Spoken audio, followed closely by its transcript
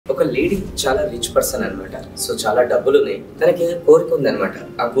ఒక లేడీ చాలా rich person అనమాట. సో చాలా డబ్బులు ఉన్నాయి, తనకి కోరిక ఉందన్నమాట.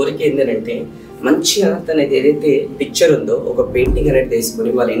 ఆ కోరిక ఏంటంటే మంచిగా తనది ఏదైతే పిక్చర్ ఉందో ఒక పెయింటింగ్ అనేది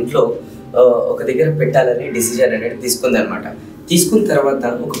తీసుకుని వాళ్ళ ఇంట్లో ఒక దగ్గర పెట్టాలని డిసిజన్ అనేది తీసుకుంది అనమాట. తీసుకున్న తర్వాత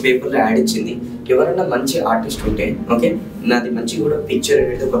ఒక పేపర్లో యాడ్ ఇచ్చింది, ఎవరైనా మంచి ఆర్టిస్ట్ ఉంటే ఓకే నాది మంచి కూడా పిక్చర్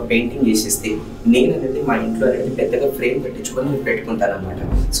అనేది ఒక పెయింటింగ్ చేసేస్తే నేను అనేది మా ఇంట్లో అనేది పెద్దగా ఫ్రేమ్ పెట్టించుకొని నేను పెట్టుకుంటాను అనమాట.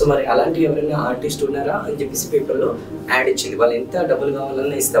 సో మరి అలాంటి ఎవరైనా ఆర్టిస్ట్ ఉన్నారా అని చెప్పేసి పేపర్లో యాడ్ ఇచ్చింది. వాళ్ళు ఎంత డబ్బులు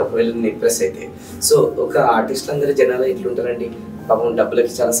కావాలన్నా ఇస్తా ఒకవేళ నేను ఇంప్రెస్ అయితే. సో ఒక ఆర్టిస్టులు అందరూ జనాలు ఇట్లుంటారండి, పాపం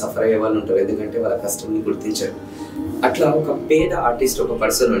డబ్బులకి చాలా సఫర్ అయ్యే వాళ్ళు ఉంటారు, ఎందుకంటే వాళ్ళ కష్టంని గుర్తించారు. అట్లా ఒక పేద ఆర్టిస్ట్ ఒక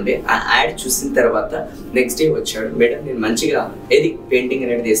పర్సన్ ఉండే ఆ యాడ్ చూసిన తర్వాత నెక్స్ట్ డే వచ్చాడు, మేడం నేను మంచిగా ఏది పెయింటింగ్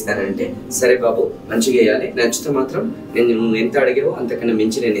అనేది తీస్తానంటే, సరే బాబు మంచిగా వేయాలి, నచ్చితే మాత్రం నేను నువ్వు ఎంత అడిగావో అంతకన్నా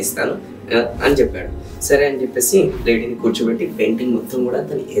మించి నేను ఇస్తాను అని చెప్పాడు. సరే అని చెప్పేసి లేడీని కూర్చోబెట్టి పెయింటింగ్ మొత్తం కూడా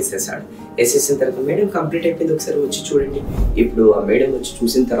తను వేసేసాడు. వేసేసిన తర్వాత మేడం కంప్లీట్ అయిపోయింది, ఒకసారి వచ్చి చూడండి. ఇప్పుడు ఆ మేడం వచ్చి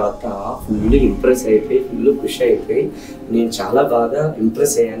చూసిన తర్వాత ఫుల్ ఇంప్రెస్ అయిపోయి ఫుల్ ఖుషి అయిపోయి, నేను చాలా బాగా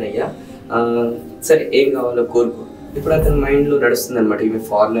ఇంప్రెస్ అయ్యానయ్యా, సరే ఏం కావాలో కోరుకో. ఇప్పుడు అతని మైండ్లో నడుస్తుంది అనమాట, ఈమె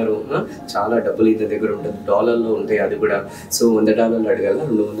ఫారినరు, చాలా డబ్బులు ఇతని దగ్గర ఉంటుంది, డాలర్లో ఉంటాయి అది కూడా. సో $100 అడగాల,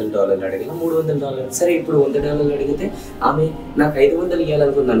 $200 అడగాల, $300. సరే ఇప్పుడు $100 అడిగితే ఆమె నాకు 500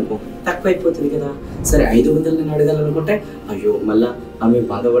 ఇవ్వాలనుకుంది అనుకో, తక్కువ అయిపోతుంది కదా. సరే 500 నేను అడగాలనుకుంటే అయ్యో మళ్ళీ ఆమె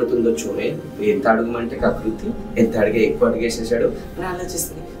బాధపడుతుందో చూడే, ఎంత అడగమంటే కకృతి, ఎంత అడిగే ఎక్కువ అడిగేసేసాడు అని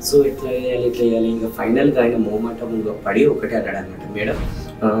ఆలోచిస్తుంది. సో ఎట్లా వేయాలి ఇంకా ఫైనల్గా ఆయన మోమాటంగా పడి ఒకటే అన్నాడు అనమాట, మేడం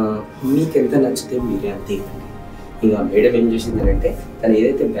మీకు ఎంత నచ్చితే మీరే అంతే. ఇంకా మేడం ఏం చేసిందంటే తను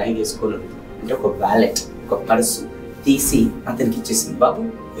ఏదైతే బ్యాగ్ వేసుకొని అంటే ఒక వ్యాలెట్ ఒక పర్సు తీసి అతనికి ఇచ్చేసింది. బాబు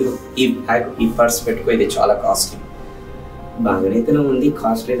ఈ బ్యాగ్ ఈ పర్స్ పెట్టుకో, ఇది చాలా కాస్ట్లీ. బాగానైతే ఉంది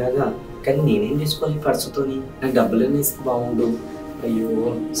కాస్ట్లీ లాగా, కానీ నేనేం చేసుకోవాలి ఈ పర్సుతోని, నాకు డబ్బులన్నీ ఇస్తే బాగుండు. అయ్యో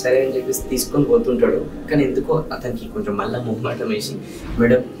సరే అని చెప్పేసి తీసుకొని పోతుంటాడు. కానీ ఎందుకో అతనికి కొంచెం మళ్ళీ మొహమాటం వేసి,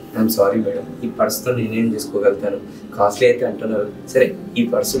 మేడం ఐఎమ్ సారీ మేడం, ఈ పర్సుతో నేనేం చేసుకోగలుగుతాను, కాస్ట్లీ అయితే అంటున్నారు, సరే ఈ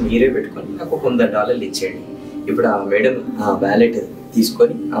పర్సు మీరే పెట్టుకొని నాకు $100 ఇచ్చేయండి. ఇప్పుడు ఆ మేడం ఆ వ్యాలెట్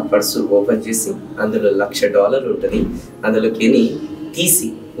తీసుకొని ఆ పర్సు ఓపెన్ చేసి అందులో $1,00,000 ఉంటుంది, అందులోకి తీసి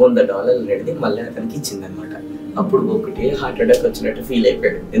 $100 అనేది మళ్ళీ అతనికి ఇచ్చిందనమాట. అప్పుడు ఒకటే హార్ట్ అటాక్ వచ్చినట్టు ఫీల్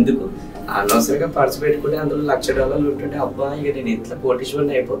అయిపోయాడు. ఎందుకు అనవసరంగా పర్సు పెట్టుకుంటే అందులో $1,00,000 ఉంటుంటే, అబ్బా ఇక నేను ఇట్లా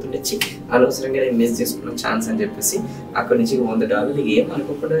కోటీశ్వరుని అయిపోతుండే, అనవసరంగా నేను మిస్ చేసుకున్న ఛాన్స్ అని చెప్పేసి అక్కడి నుంచి $100 ఏం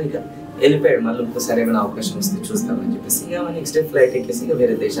అనుకోకుండా ఇక వెళ్ళిపోయాడు. మళ్ళీ ఇంకోసారి ఏమైనా అవకాశం వస్తే చూస్తామని చెప్పేసి ఇక నెక్స్ట్ డే ఫ్లైట్ ఎక్కేసి ఇక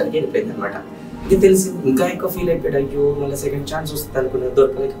వేరే దేశానికి వెళ్ళిపోయింది అనమాట. ఇది తెలిసి ఇంకా ఎక్కువ ఫీల్ అయిపోయాడు, అయ్యో మళ్ళీ సెకండ్ ఛాన్స్ వస్తుంది అనుకున్న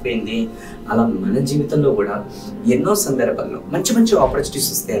దొరకలేకపోయింది. అలా మన జీవితంలో కూడా ఎన్నో సందర్భాల్లో మంచి మంచి ఆపర్చునిటీస్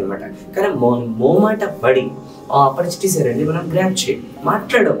వస్తాయి అనమాట. కానీ మోమాట పడి ఆ ఆపర్చునిటీస్ రండి మనం గ్రాప్ చేయం,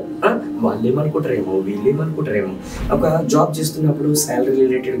 మాట్లాడడం, వాళ్ళు ఏమనుకుంటారేమో వీళ్ళు ఏమనుకుంటారేమో. ఒక జాబ్ చేస్తున్నప్పుడు శాలరీ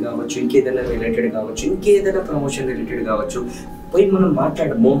రిలేటెడ్ కావచ్చు, ఇంకేదైనా రిలేటెడ్ కావచ్చు, ఇంకేదైనా ప్రమోషన్ రిలేటెడ్ కావచ్చు, పోయి మనం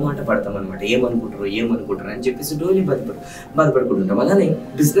మోమాట పడతాం అనమాట. ఏమనుకుంటారు అని చెప్పేసి డోలీ బాధపడుకుంటుంటాం. అలానే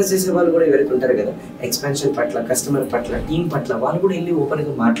బిజినెస్ చేసే వాళ్ళు కూడా ఎవరైతే ఉంటారు కదా, ఎక్స్పాన్షన్ పట్ల, కస్టమర్ పట్ల, టీం పట్ల వాళ్ళు కూడా వెళ్ళి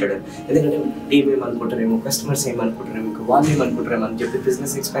ఓపెన్గా మాట్లాడారు. ఎందుకంటే టీం ఏమనుకుంటారేమో, కస్టమర్స్ ఏమనుకుంటారేమో, ఇంకా వాళ్ళు ఏమనుకుంటారేమో అని చెప్పి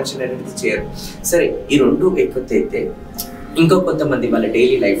బిజినెస్ ఎక్స్పాన్షన్ అనేది చేయరు. సరే ఈ రెండు ఎక్కువ అయితే ఇంకో కొంతమంది వాళ్ళ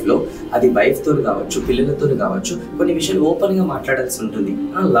డైలీ లైఫ్లో అది వైఫ్తో కావచ్చు, పిల్లలతో కావచ్చు, కొన్ని విషయాలు ఓపెన్గా మాట్లాడాల్సి ఉంటుంది.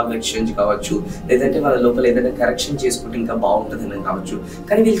 లవ్ ఎక్స్చేంజ్ కావచ్చు, లేదంటే వాళ్ళ లోపల ఏదైనా కరెక్షన్ చేసుకుంటే ఇంకా బాగుంటుందని కావచ్చు.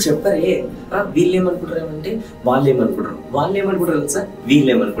 కానీ వీళ్ళు చెప్పరే, వీళ్ళు ఏమనుకుంటారేమంటే వాళ్ళు ఏమనుకుంటారు సార్,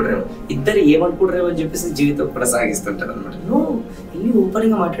 వీళ్ళు ఏమనుకుంటారేమో, ఇద్దరు ఏమనుకుంటారేమో అని చెప్పేసి జీవితం కూడా సాగిస్తుంటారు అనమాట. ఇన్ని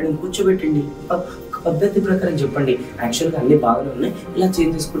ఓపెన్గా మాట్లాడి కూర్చోబెట్టండి, పద్ధతి ప్రకారం చెప్పండి, యాక్చువల్గా అన్ని బాగానే ఉన్నాయి, ఇలా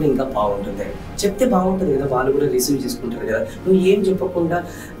చేంజ్ చేసుకుంటే ఇంకా బాగుంటుంది చెప్తే బాగుంటుంది కదా, వాళ్ళు కూడా రిసీవ్ చేసుకుంటారు కదా. నువ్వు ఏం చెప్పకుండా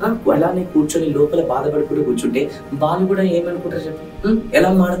అలానే కూర్చొని లోపల బాధపడుకుంటూ కూర్చుంటే వాళ్ళు కూడా ఏమనుకుంటారు చెప్పు,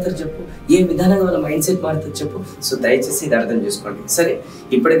 ఎలా మాడతారు చెప్పు, ఏ విధానంగా వాళ్ళ మైండ్ సెట్ మారుతుంది చెప్పు. సో దయచేసి ఇది అర్థం చేసుకోండి. సరే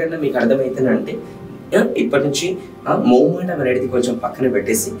ఇప్పటికన్నా మీకు అర్థమవుతుందంటే ఇప్పటి నుంచి మోమాట అనేది కొంచెం పక్కన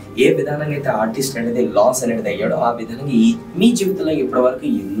పెట్టేసి ఏ విధానంగా అయితే ఆర్టిస్ట్ అనేది లాస్ అనేది అయ్యాడో ఆ విధంగా మీ జీవితంలో ఇప్పటి వరకు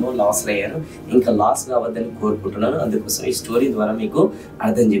ఎన్నో లాస్లు అయ్యారు, ఇంకా లాస్ కావద్దని కోరుకుంటున్నాను. అందుకోసం ఈ స్టోరీ ద్వారా మీకు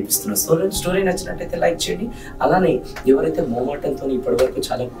అర్థం చేపిస్తున్నాను. స్టోరీ నచ్చినట్టయితే లైక్ చేయండి. అలానే ఎవరైతే మోమాటంతో ఇప్పటి వరకు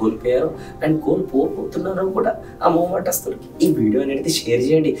చాలా కోల్పోయారో అండ్ కోల్పోతున్నారో కూడా ఆ మోమాటస్తులకి ఈ వీడియో అనేది షేర్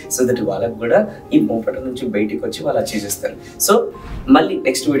చేయండి. సో దట్ వాళ్ళకు కూడా ఈ మోమాటం నుంచి బయటికి వచ్చి వాళ్ళు అచీవ్ చేస్తారు. సో మళ్ళీ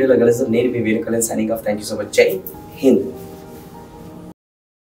నెక్స్ట్ వీడియోలో కలుస్తాం. నేను మీ వెను Kalyan signing off. Thank you so much. జై హింద్.